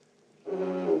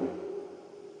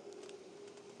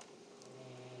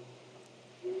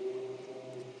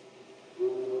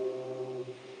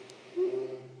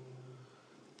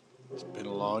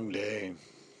long day.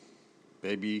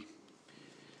 Baby's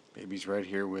right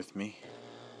here with me.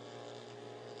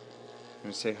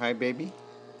 Gonna say hi, baby?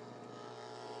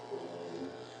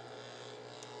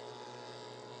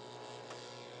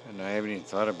 And I haven't even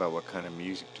thought about what kind of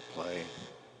music to play.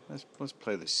 Let's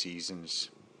play the Seasons.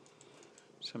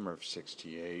 Summer of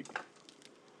 '68.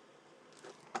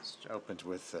 It opens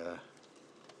with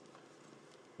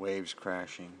waves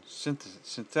crashing,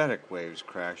 synthetic waves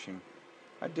crashing.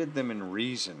 I did them in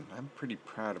Reason. I'm pretty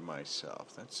proud of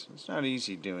myself. It's not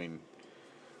easy doing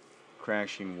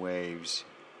crashing waves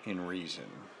in Reason.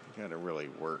 You got to really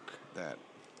work that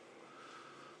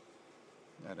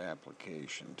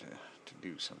application to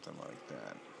do something like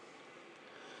that.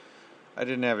 I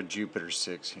didn't have a Jupiter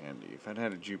 6 handy. If I'd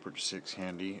had a Jupiter 6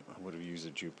 handy, I would have used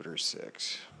a Jupiter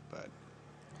 6.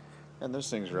 And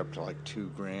those things are up to like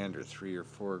 $2,000 or $3,000 or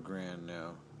 $4,000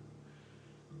 now.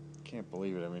 Can't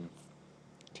believe it. I mean,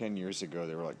 10 years ago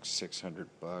they were like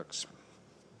 $600.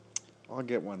 I'll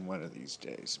get one of these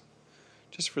days,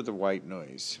 just for the white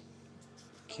noise.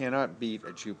 Cannot beat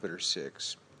a Jupiter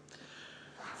 6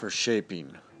 for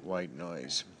shaping white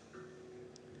noise.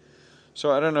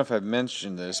 So I don't know if I've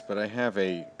mentioned this, but I have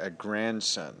a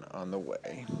grandson on the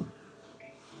way.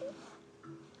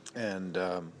 And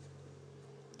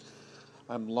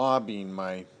I'm lobbying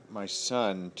my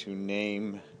son to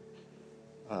name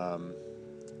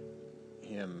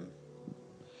him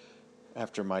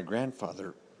after my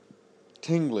grandfather,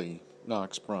 Tingley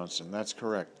Knox Bronson. That's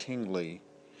correct, Tingley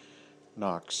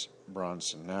Knox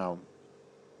Bronson. Now,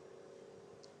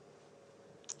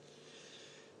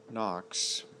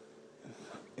 Knox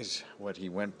is what he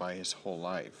went by his whole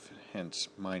life, hence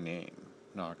my name,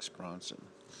 Knox Bronson.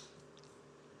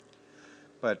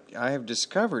 But I have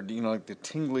discovered, like the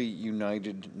Tingley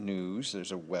United News,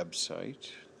 there's a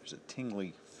website, there's a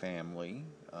Tingley family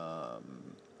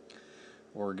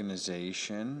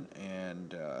organization,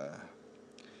 and,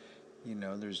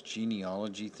 there's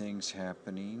genealogy things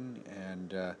happening,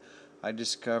 and I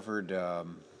discovered a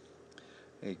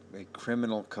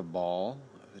criminal cabal,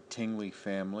 the Tingley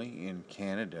family in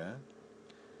Canada,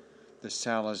 the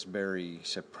Salisbury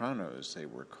Sopranos, they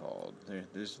were called.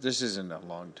 This isn't a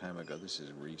long time ago. This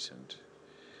is recent.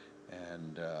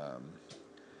 And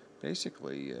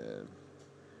basically,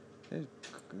 an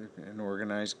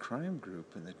organized crime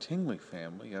group in the Tingley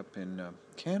family up in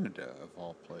Canada, of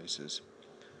all places.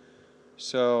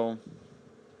 So,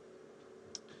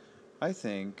 I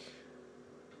think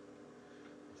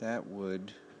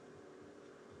it'd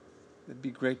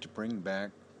be great to bring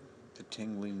back the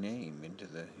Tingley name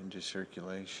into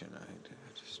circulation.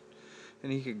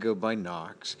 And he could go by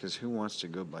Knox, because who wants to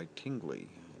go by Tingley?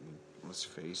 I mean, let's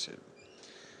face it.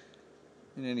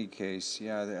 In any case,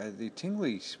 the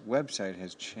Tingley website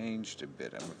has changed a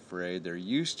bit, I'm afraid. There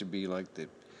used to be like the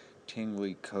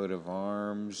Tingley coat of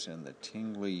arms and the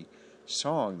Tingley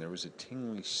song. There was a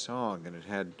Tingley song, and it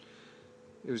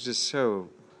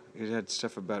had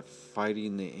stuff about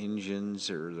fighting the Indians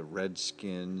or the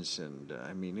Redskins, and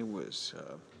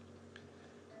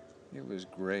it was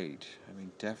great.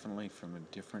 Definitely from a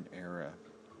different era.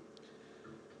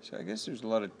 So I guess there's a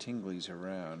lot of Tingleys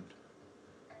around.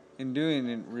 In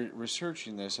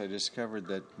researching this, I discovered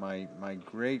that my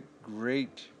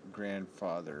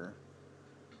great-great-grandfather,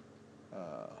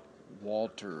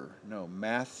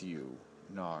 Matthew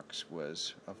Knox,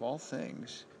 was, of all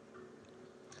things,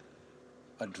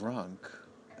 a drunk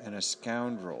and a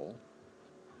scoundrel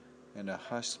and a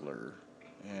hustler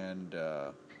and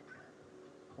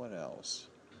what else?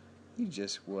 He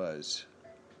just was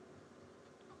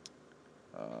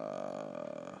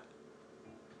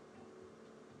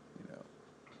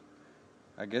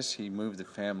I guess he moved the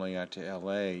family out to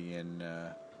L.A. in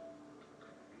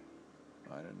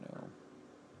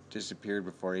disappeared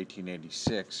before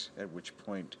 1886, at which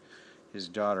point his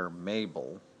daughter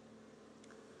Mabel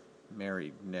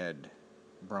married Ned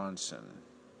Bronson.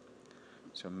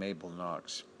 So Mabel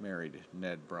Knox married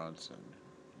Ned Bronson.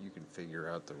 You can figure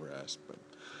out the rest.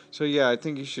 So I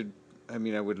think you should. I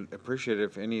would appreciate it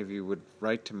if any of you would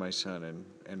write to my son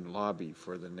and lobby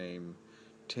for the name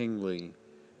Tingley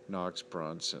Knox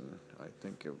Bronson. I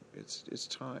think it's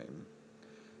time.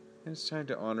 And it's time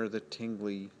to honor the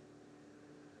Tingley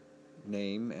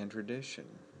name and tradition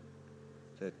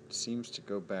that seems to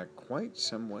go back quite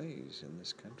some ways in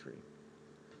this country,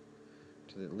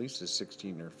 to at least the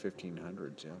 16 or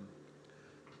 1500s.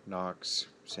 Knox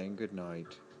saying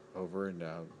goodnight, over and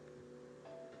out.